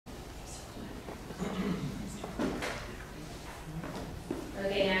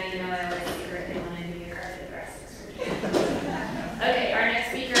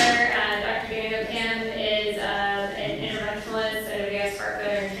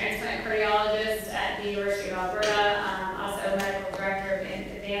transplant cardiologist at the University of Alberta, also medical director of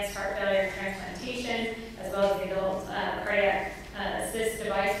advanced heart failure transplantation, as well as the adult cardiac assist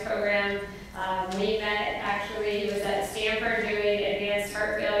device program. We met, actually, he was at Stanford doing advanced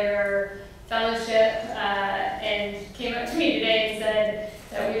heart failure fellowship, and came up to me today and said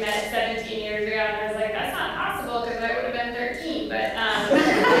that we met 17 years ago, and I was like, that's not possible, because I would have been 13, but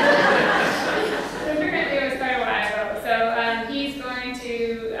apparently it was quite a while ago. So he's going to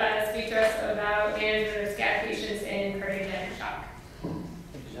speak to us about management of SCAD patients in cardiogenic shock. Thank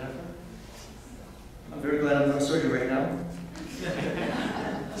you, Jennifer. I'm very glad I'm not surgery right now.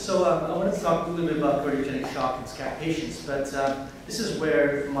 So I want to talk a little bit about cardiogenic shock in SCAD patients, but this is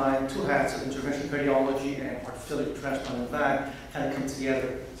where my two hats of interventional cardiology and heart failure transplant and VAC kind of come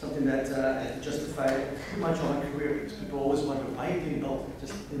together, something that has justified pretty much all my career, because people always wonder, why are you doing both? It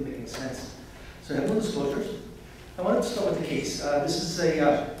just didn't make any sense. So I have no disclosures. I wanted to start with the case. This is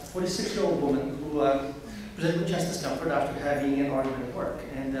a 46-year-old woman who presented with chest discomfort after having an argument at work,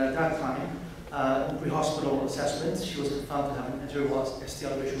 and at that time, in pre-hospital assessment, she was found to have an anterior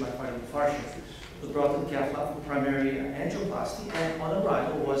ST elevation myocardial infarction. Was brought to the cath lab for primary angioplasty, and on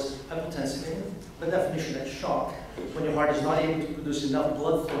arrival was hypotensive. And by definition, that's shock, when your heart is not able to produce enough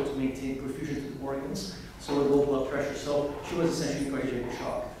blood flow to maintain perfusion to the organs, so low blood pressure. So she was essentially in cardiogenic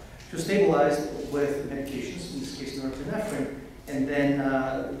shock. She was stabilized with medications, in this case norepinephrine, and then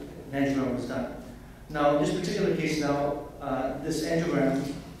an angiogram was done. Now, in this particular case now, this angiogram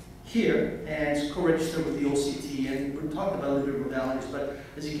here and co-register with the OCT, and we're talking about a little bit of modalities, but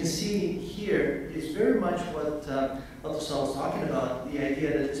as you can see here, it's very much what Dr. Saul was talking about, the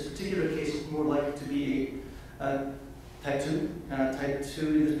idea that this particular case is more likely to be a type 2,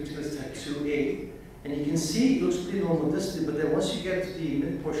 in this particular case type 2A, and you can see it looks pretty normal distally, but then once you get to the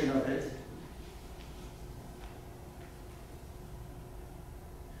mid portion of it,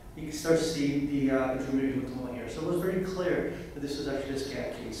 you can start to see the intermediate hematoma here. So it was very clear that this was actually a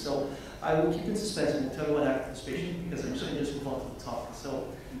SCAD case. So I will keep in suspense and tell you what happened to this patient, because I'm just going to move on to the talk. So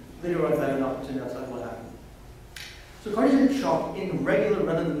later on, if I have an opportunity, I'll tell you what happened. So cardiogenic shock in regular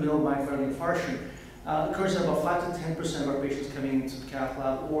run-of-the-mill myocardial infarction occurs in about 5 to 10% of our patients coming into the cath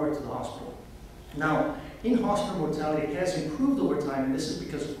lab or to the hospital. Now, in-hospital mortality has improved over time, and this is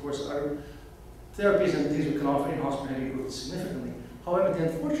because, of course, our therapies and things we can offer in-hospital have improved significantly. However, the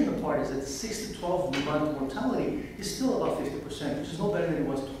unfortunate part is that 6 to 12-month mortality is still about 50%, which is no better than it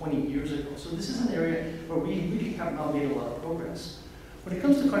was 20 years ago. So this is an area where we really have not made a lot of progress. When it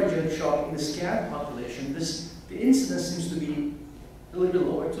comes to cardiogenic shock in the SCAD population, the incidence seems to be a little bit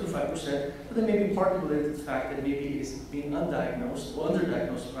lower, 2 to 5%, but that may be partly related to the fact that maybe it's being undiagnosed, or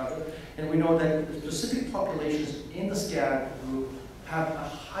underdiagnosed rather, and we know that the specific populations in the SCAD group have a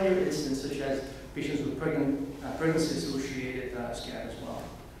higher incidence, such as patients with pregnancy-associated SCAD as well.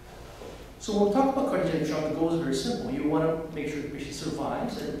 So when we talk about cardiogenic shock, the goal is very simple. You want to make sure the patient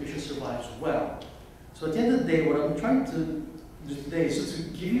survives, and the patient survives well. So at the end of the day, what I'm trying to do today is to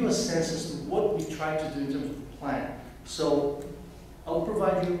give you a sense as to what we try to do in terms of the plan. So I'll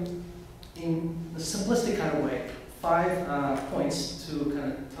provide you, in a simplistic kind of way, 5 points to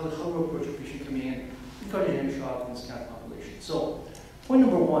kind of tell you how to approach a patient coming in with cardiogenic shock in the SCAD population. So point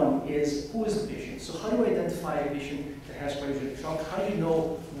number 1 is, who is the patient? So how do we identify a patient that has cardiogenic shock? How do you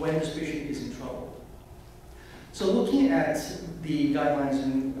know when this patient is in trouble? So looking at the guidelines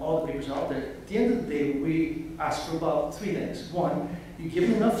and all the papers out there, at the end of the day, we ask for about 3 things. 1, you give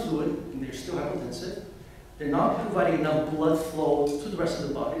them enough fluid, and they're still hypotensive. They're not providing enough blood flow to the rest of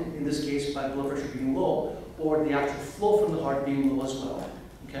the body, in this case by blood pressure being low, or the actual flow from the heart being low as well.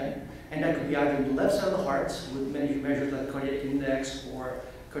 Okay? And that could be either on the left side of the heart, with many measures like cardiac index or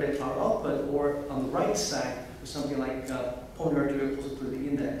cardiac power output, or on the right side with something like pulmonary arterial pulsatility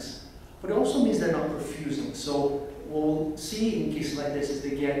index. But it also means they're not perfusing. So what we'll see in cases like this is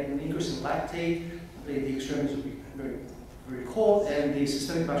they get an increase in lactate, the extremities will be very, very cold, and the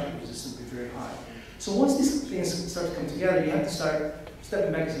systemic vascular resistance will be very high. So once these things start to come together, you have to start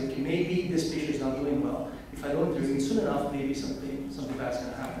stepping back and say, okay, maybe this patient is not doing well. If I don't intervene soon enough, maybe something bad's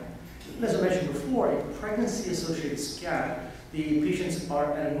going to happen. As I mentioned before, in pregnancy-associated SCAD, the patients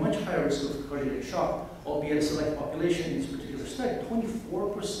are at a much higher risk of cardiac shock, albeit a select population in this particular study.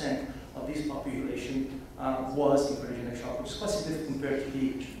 24% of this population was in cardiac shock, which is quite significant compared to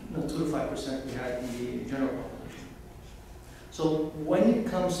the 2 to 5% we had in the general population. So when it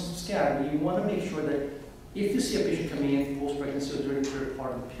comes to SCAD, you want to make sure that if you see a patient coming in post-pregnancy or during the third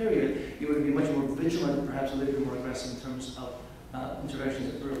part of the period, you would be much more vigilant, perhaps a little bit more aggressive in terms of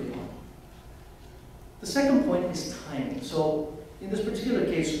interventions early on. The second point is timing. So in this particular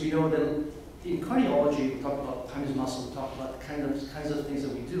case, we know that in cardiology, we talk about time is muscle, we talk about the kinds of things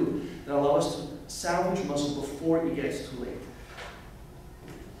that we do that allow us to salvage muscle before it gets too late.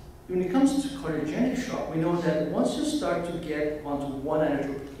 When it comes to cardiogenic shock, we know that once you start to get onto one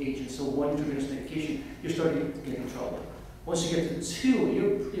inotropic agent, so one intravenous medication, you're starting to get in trouble. Once you get to two,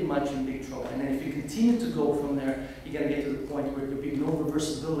 you're pretty much in big trouble. And then if you continue to go from there, you're going to get to the point where there'll be no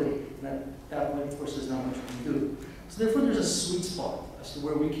reversibility. And at that point, of course, there's not much we can do. So therefore, there's a sweet spot as to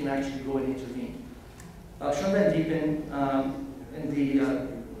where we can actually go and intervene. Sean VanDiepen and the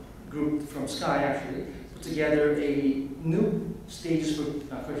group from SCAD actually put together a new stages for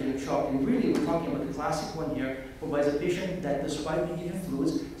cardiogenic shock. And really, we're talking about the classic one here, whereby it's a patient that, despite being in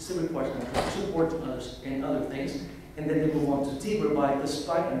fluids, still requires inotropic support and other things. And then they move on to D, whereby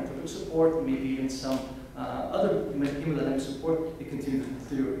despite inotropic support, maybe even some other hemodynamic support, they continue to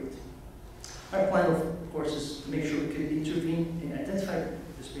deteriorate. Our plan, of course, is to make sure we can intervene and identify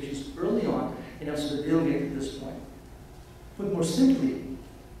these patients early on, and also that they don't get to this point. Put more simply,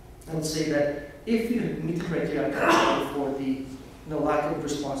 I would say that if you meet the criteria for the lack of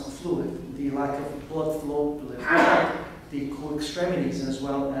response to fluid, the lack of blood flow to the heart, the co-extremities, as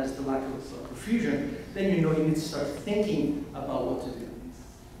well as the lack of perfusion, then you know you need to start thinking about what to do.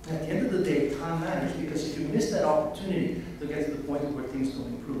 At the end of the day, time matters, because if you miss that opportunity, they'll get to the point where things don't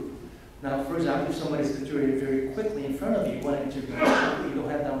improve. Now, for example, if somebody's deteriorating very quickly in front of you, you want to intervene quickly, you don't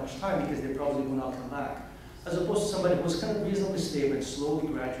have that much time because they probably will not come back. As opposed to somebody who's kind of reasonably stable and slowly,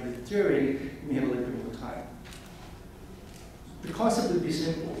 gradually deteriorating, you may have a little bit more time. The concept would be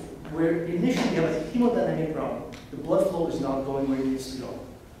simple. Where initially you have a hemodynamic problem, the blood flow is not going where it needs to go,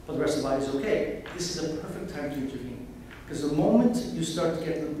 but the rest of the body is okay. This is a perfect time to intervene. Because the moment you start to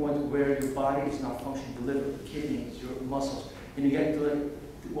get to the point where your body is not functioning, the liver, the kidneys, your muscles, and you get to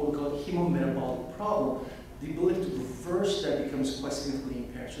what we call a hemometabolic problem, the ability to reverse that becomes quite significantly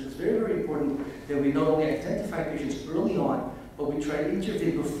impaired. So it's very, very important that we not only identify patients early on, but we try to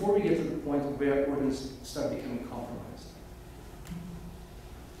intervene before we get to the point where organs start becoming compromised.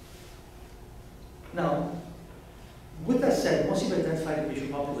 Now, with that said, once you've identified the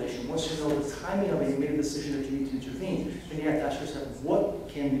patient population, once you know the timing of it, you made a decision that you need to intervene, then you have to ask yourself, what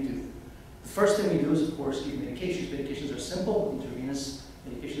can we do? The first thing we do is, of course, give medications. Medications are simple, intravenous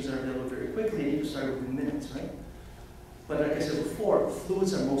medications are available very quickly, and you can start within minutes, right? But like I said before,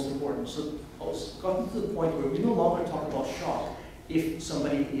 fluids are most important. So it's gotten to the point where we no longer talk about shock if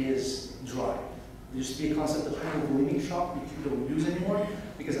somebody is dry. There used to be a concept of hypovolemic shock, which we don't use anymore,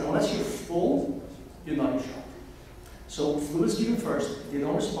 because unless you're full, you're not in shock. So fluids given first, they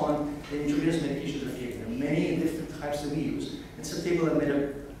don't respond, then intravenous medications are given. There are many different types that we use. It's a table I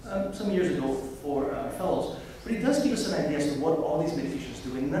made up some years ago for fellows, but it does give us an idea as to what all these medications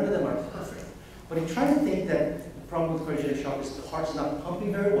do, and none of them are perfect. But in trying to think that the problem with cardiogenic shock is the heart's not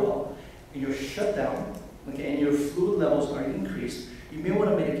pumping very well, and you're shut down, okay, and your fluid levels are increased, you may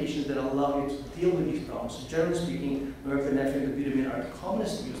want medications that allow you to deal with these problems. So generally speaking, norepinephrine and butamine are the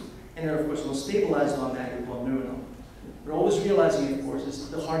commonest used. And then, of course, when stabilized on that, we call neuronal. We're always realizing, of course,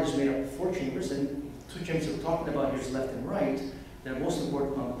 is the heart is made up of 4 chambers, and 2 chambers we're talking about here is left and right. They're most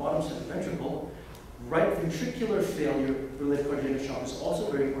important on the bottom side of the ventricle. Right ventricular failure related cardiogenic shock is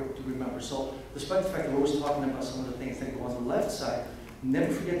also very important to remember. So, despite the fact that we're always talking about some of the things that go on the left side,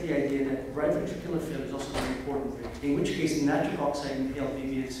 never forget the idea that right ventricular failure is also very important, in which case nitric oxide inhaled may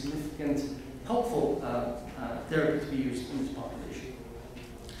be a significant, helpful therapy to be used in this population.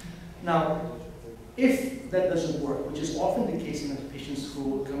 Now, if that doesn't work, which is often the case in the patients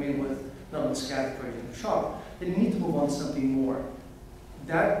who come in with not only SCAD cardiogenic shock, then you need to move on to something more.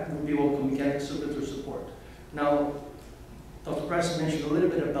 That would be what we call mechanical circulatory support. Now, Dr. Price mentioned a little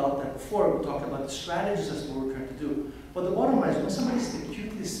bit about that before. We talked about the strategies as to what we're trying to do. But the bottom line is, when somebody's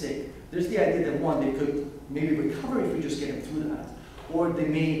acutely sick, there's the idea that one, they could maybe recover if we just get them through that, or they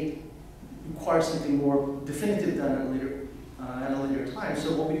may require something more definitive done at a later time.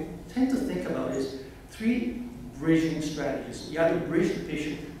 So what we tend to think about is 3 bridging strategies. You either bridge the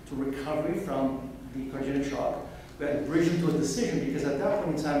patient to recovery from the cardiogenic shock, we have to bridge them to a decision, because at that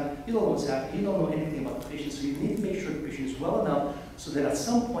point in time, you don't know what's happening, you don't know anything about the patient, so you need to make sure the patient is well enough so that at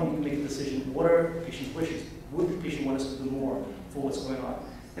some point you can make a decision, what are the patient's wishes? Would the patient want us to do more for what's going on?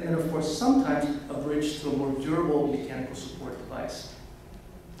 And then, of course, sometimes a bridge to a more durable mechanical support device.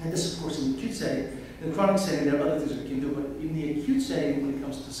 And this, of course, in the acute setting. In the chronic setting, there are other things we can do, but in the acute setting, when it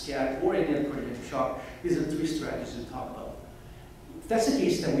comes to SCAD or any other cardiogenic shock, these are 3 strategies we talk about. If that's the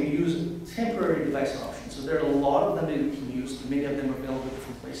case, then we use temporary device options. So there are a lot of them that we can use. Many of them are available in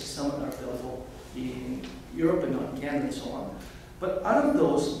different places. Some are available in Europe and not in Canada and so on. But out of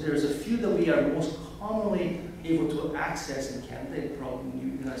those, there's a few that we are most commonly able to access in Canada, probably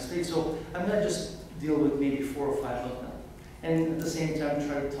in the United States. So I'm going to just deal with maybe 4 or 5 of them. And at the same time,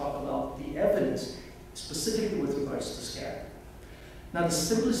 try to talk about the evidence, specifically with regards to SCAD. Now, the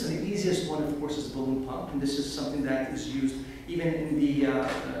simplest and the easiest one, of course, is the balloon pump. And this is something that is used even in the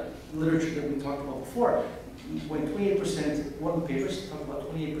literature that we talked about before. When 28%, one of the papers talk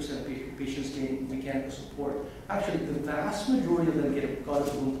about 28% of patients gain mechanical support. Actually, the vast majority of them got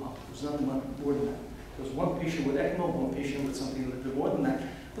a balloon pump. There's nothing more than that. There was one patient with ECMO, one patient with something a little bit more than that.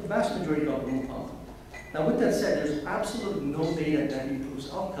 But the vast majority got a balloon pump. Now, with that said, there's absolutely no data that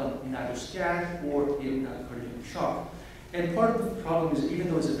improves outcome in either SCAD or in cardiogenic shock. And part of the problem is, even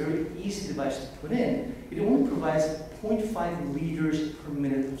though it's a very easy device to put in, it only provides 0.5 liters per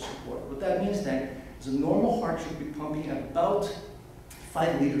minute of support. What that means then is a normal heart should be pumping about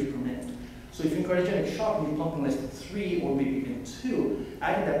 5 liters per minute. So if you're in cardiogenic shock and you're pumping less than 3 or maybe even 2,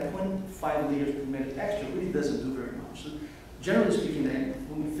 adding that 0.5 liters per minute extra really doesn't do very much. So generally speaking then,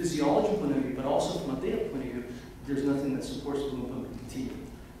 from a physiology point of view, but also from a data point of view, there's nothing that supports balloon pump to continue.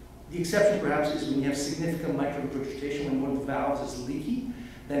 The exception perhaps is when you have significant mitral regurgitation, when one of the valves is leaky,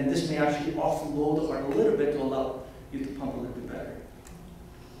 then this may actually offload the heart a little bit to allow you to pump a little bit better.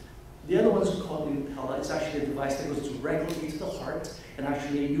 The other one is called Impella. It's actually a device that goes directly into the heart and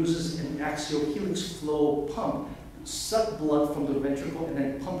actually uses an axial helix flow pump to suck blood from the ventricle and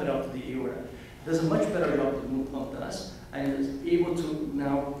then pump it out to the aorta. It does a much better job than the balloon pump does, and is able to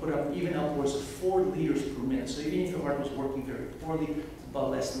now put up even upwards of 4 liters per minute. So even if your heart was working very poorly, it's about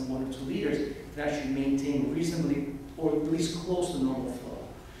less than 1 or 2 liters, it can actually maintain reasonably, or at least close to normal flow.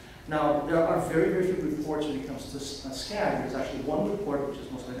 Now, there are very, very few reports when it comes to SCAD. There's actually one report, which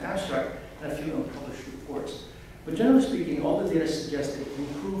is mostly an abstract, and a few unpublished reports. But generally speaking, all the data suggests that it can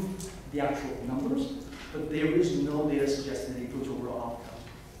improve the actual numbers, but there is no data suggesting that it improves overall outcome.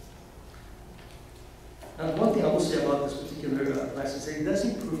 Now, one thing I will say about this particular device is that it does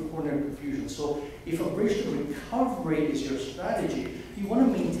improve coronary perfusion. So if a bridge to recovery is your strategy, you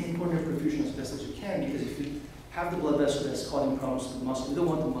want to maintain coronary perfusion as best as you can, because if you have the blood vessel that's causing problems to the muscle, you don't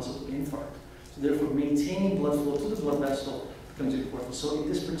want the muscle to infarct. So therefore, maintaining blood flow to the blood vessel becomes important. So in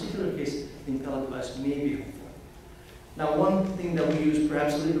this particular case, the Impella device may be helpful. Now, one thing that we use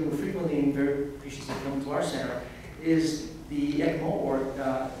perhaps a little bit more frequently in patients that come to our center is the ECMO, or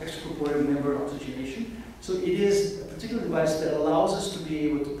extracorporeal membrane oxygenation. So it is a particular device that allows us to be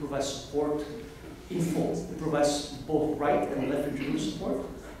able to provide support in full. It provides both right and left ventricular support,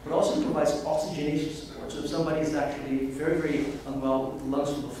 but also provides oxygenation support. So if somebody is actually very, very unwell with the lungs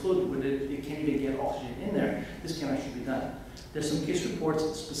full of fluid, with it can't even get oxygen in there, this can actually be done. There's some case reports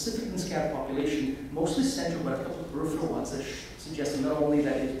specific in the SCAD population, mostly central, but a couple of peripheral ones that suggest not only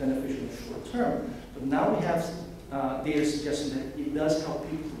that it's beneficial in the short term, but now we have data suggesting that it does help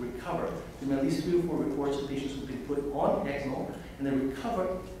people to recover. There are at least 3 or 4 reports of patients who've been put on ECMO and they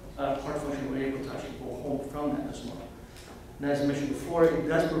recovered heart function and were able to actually go home from that as well. And as I mentioned before, it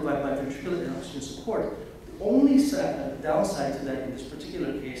does provide biventricular and oxygen support. The only downside to that in this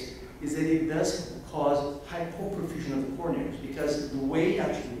particular case is that it does cause hypoperfusion of the coronaries, because the way it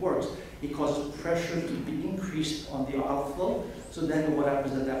actually works, it causes pressure to be increased on the outflow. So then what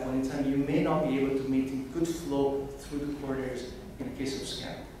happens at that point in time, you may not be able to maintain good flow through the coronaries in the case of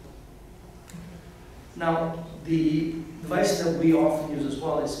SCAD. Now, the device that we often use as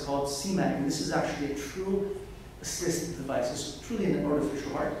well is called CMAC, and this is actually a true assist device. It's truly an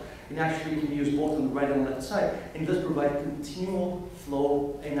artificial heart. It actually can be used both on the right and left side, and it does provide continual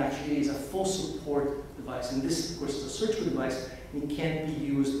flow, and actually is a full support device. And this, of course, is a surgical device, and it can't be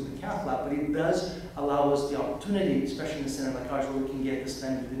used in the cath lab, but it does allow us the opportunity, especially in a center like ours, where we can get this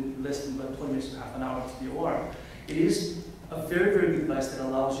done within less than about 20 minutes to half an hour to the OR. It is a very, very good device that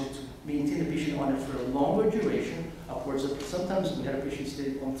allows you to maintain the patient on it for a longer duration, upwards of, sometimes we had a patient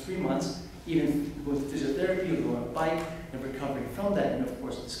stay on 3 months, even going to physiotherapy or going on a bike and recovering from that. And of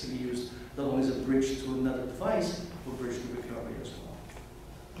course, this can be used not only as a bridge to another device, but bridge to recovery as well.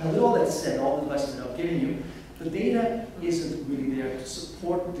 Now, with all that said, all the devices that I've given you, the data isn't really there to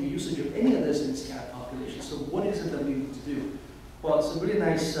support the usage of any of this in SCAD population. So what is it that we need to do? Well, it's a really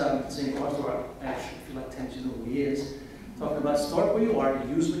nice saying, Arthur Ashe, if you like Thames, you know who he is, talking about start where you are,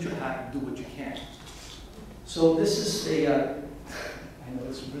 use what you have, do what you can. So this is a, I know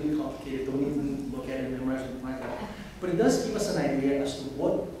it's really complicated, don't even look at it and memorize it like that. But it does give us an idea as to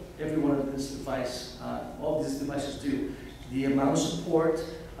what every one of this device, all these devices do. The amount of support,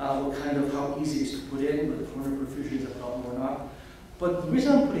 what kind of, how easy it is to put in, whether coronary perfusion is a problem or not. But the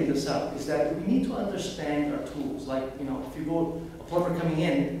reason I'm putting this up is that we need to understand our tools. Like, you know, if you go, a plumber coming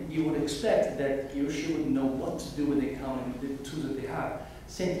in, you would expect that he or she would know what to do when they come and the tools that they have.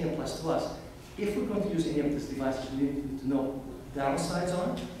 Same thing applies to us. if we're going to use any of these devices, we need to know what the downsides are,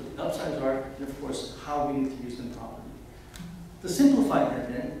 what the upsides are, and of course, how we need to use them properly. To simplify that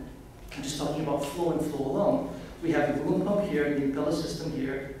then, I'm just talking about flow and flow alone. We have the balloon pump here, the impeller system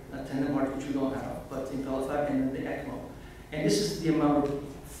here, a tandem arc which we don't have, but the impeller flap, and then the ECMO. And this is the amount of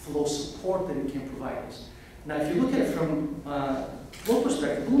flow support that we can provide us. Now, if you look at it from flow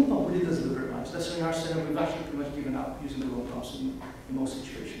perspective, balloon pump really doesn't do very much. That's why in our center we've actually pretty much given up using balloon pumps in most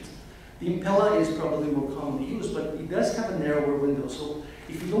situations. The impeller is probably more commonly used, but it does have a narrower window. So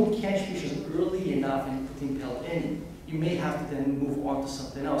if you don't catch patients early enough and put the impeller in, you may have to then move on to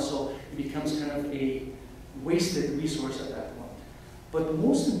something else. So it becomes kind of a wasted resource at that point. But the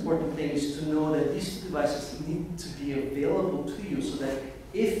most important thing is to know that these devices need to be available to you so that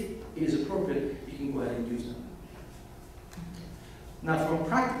if it is appropriate, you can go ahead and use them. Now, from a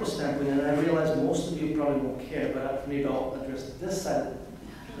practical standpoint, and I realize most of you probably won't care, but maybe I'll address this side.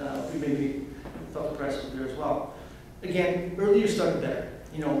 We maybe talk the price up there as well. Again, earlier start better.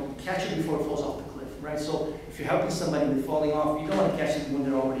 You know, catch it before it falls off the cliff, right? So if you're helping somebody and they're falling off, you don't want to catch them when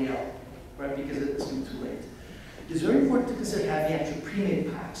they're already out, right? Because it's going to be too late. It's very important to consider having actual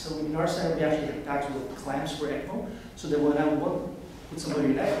pre-made packs. So in our center, we actually have packs with clamps for ECMO, so that when I want to put somebody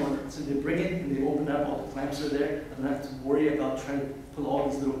in ECMO, so they bring it and they open up, all the clamps are there. I don't have to worry about trying to pull all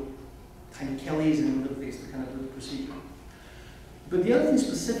these little tiny Kellys and little things to kind of do the procedure. But the other thing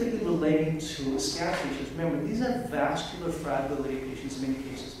specifically relating to SCAD patients, remember, these are vascular fragility patients in many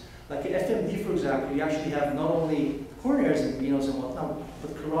cases. Like at FMD, for example, you actually have not only coronaries and venos and whatnot,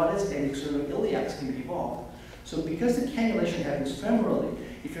 but carotids and external iliacs can be involved. So because the cannulation happens femorally,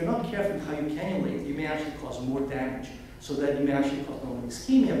 if you're not careful with how you cannulate, you may actually cause more damage. So that you may actually cause not only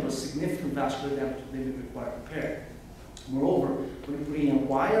ischemia, but significant vascular damage that may require repair. Moreover, when you're putting a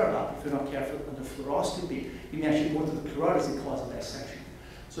wire up, if you're not careful under fluoroscopy, you may actually go to the carotids and cause a dissection.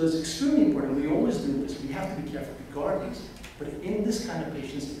 So it's extremely important. We always do this. We have to be careful to guard these. But in this kind of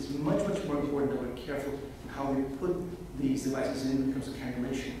patients, it's much, much more important that we're careful in how we put these devices in when it comes to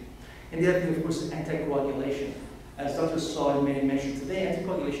cannulation. And the other thing, of course, is anticoagulation. As Dr. Saw mentioned today,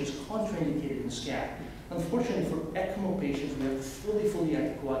 anticoagulation is contraindicated in SCAD. Unfortunately, for ECMO patients, we have to fully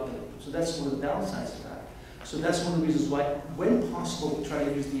anticoagulate. So that's one of the downsides of that. So that's one of the reasons why, when possible, we try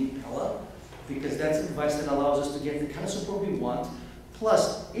to use the impeller, because that's a device that allows us to get the kind of support we want.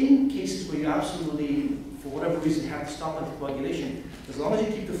 Plus, in cases where you absolutely, for whatever reason, have to stop anticoagulation, as long as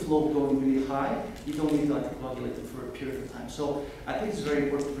you keep the flow going really high, you don't need to anticoagulate it for a period of time. So I think it's very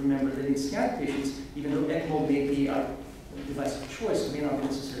important to remember that in SCAD patients, even though ECMO may be our device of choice, it may not be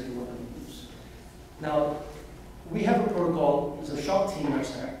necessarily what we use. Now, we have a protocol, there's a shock team in our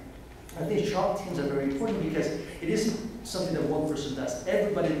center. I think shock teams are very important because it isn't something that one person does.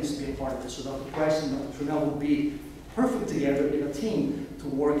 Everybody needs to be a part of it. So Dr. Price and Dr. Trunell will be perfect together in a team to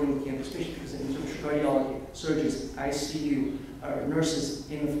work in looking at this patient, because in terms of cardiology, surgeons, ICU, our nurses,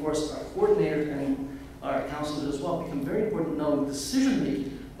 and of course our coordinators and our counselors as well become very important not only decision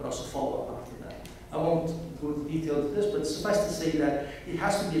making, but also follow up after that. I won't go into detail of this, but suffice to say that it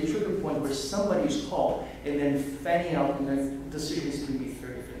has to be a trigger point where somebody is called and then fanning out and then decisions can be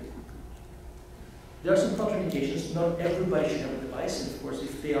very quick. There are some contraindications. Not everybody should have a device, and of course,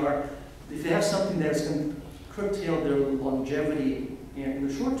 if they have something that's going to curtail their longevity in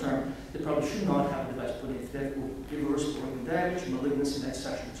the short term, they probably should not have a device put in. If they have irreversible organ damage, malignancy that's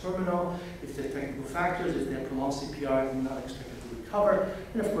actually terminal, if they have technical factors, if they have prolonged CPR, they're not expected to recover,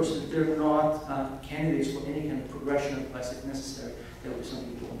 and of course, if they're not candidates for any kind of progression of device if necessary, that would be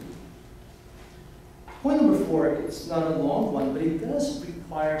something we won't do. Point number 4, it's not a long one, but it does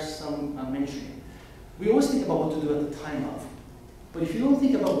require some mentioning. We always think about what to do at the time of. But if you don't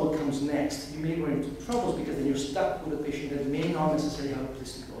think about what comes next, you may run into troubles because then you're stuck with a patient that may not necessarily have a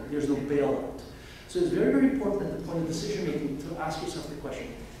place to go. There's no bailout. So it's very, very important at the point of decision making to ask yourself the question,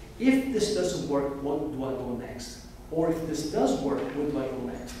 if this doesn't work, what do I go next? Or if this does work, what do I go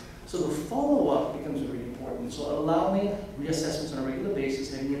next? So the follow-up becomes very important. So allowing reassessments on a regular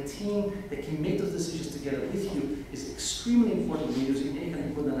basis, having a team that can make those decisions together with you is extremely important when using any kind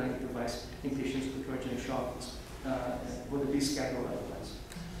of hemodynamic device in patients with cardiogenic shock, whether it be SCAD or otherwise.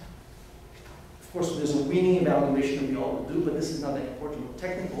 Of course, there's a weaning evaluation that we all do, but this is not that important or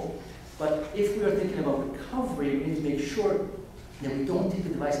technical. But if we are thinking about recovery, we need to make sure that we don't take the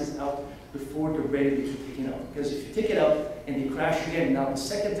devices out before they're ready to be taken out. Because if you take it out and they crash again, now the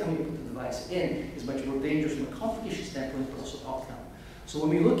second time you put the device in is much more dangerous from a complication standpoint, but also outcome. So when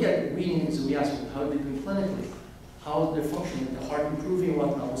we look at weanings, we ask them how they're doing clinically, how they're functioning, the heart improving,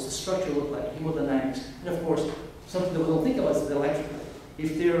 whatnot, what's the structure look like, hemodynamics, and of course, something that we don't think about is the electrical.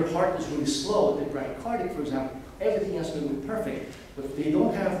 If their heart is really slow, they're bradycardic, for example, everything else will be perfect. But if they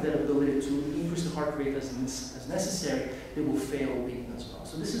don't have that ability to increase the heart rate as necessary, they will fail beating as well.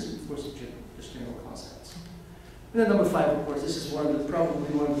 So this is, of course, just general concepts. And then number 5, of course, this is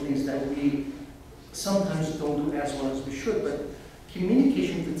probably one of the things that we sometimes don't do as well as we should, but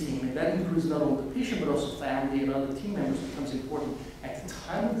communication with the team, and that includes not only the patient, but also family and other team members, becomes important at the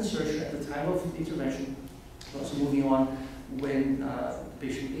time of the surgery, at the time of the intervention, but also moving on when the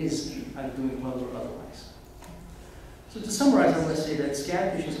patient is either doing well or otherwise. So to summarize, I'm going to say that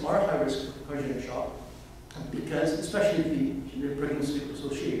SCAD patients are high risk for cardiac shock because, especially if the pregnancy is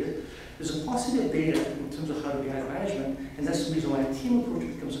associated, there's a paucity of data in terms of how to behavior management, and that's the reason why a team approach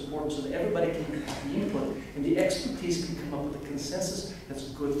becomes important so that everybody can have the input and the expertise can come up with a consensus that's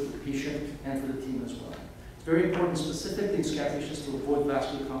good for the patient and for the team as well. It's very important specifically in SCAD patients to avoid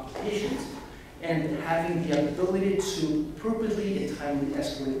vascular complications, and having the ability to appropriately and timely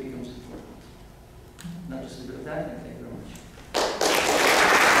escalate becomes important. Not just a bit of that, and thank you very much.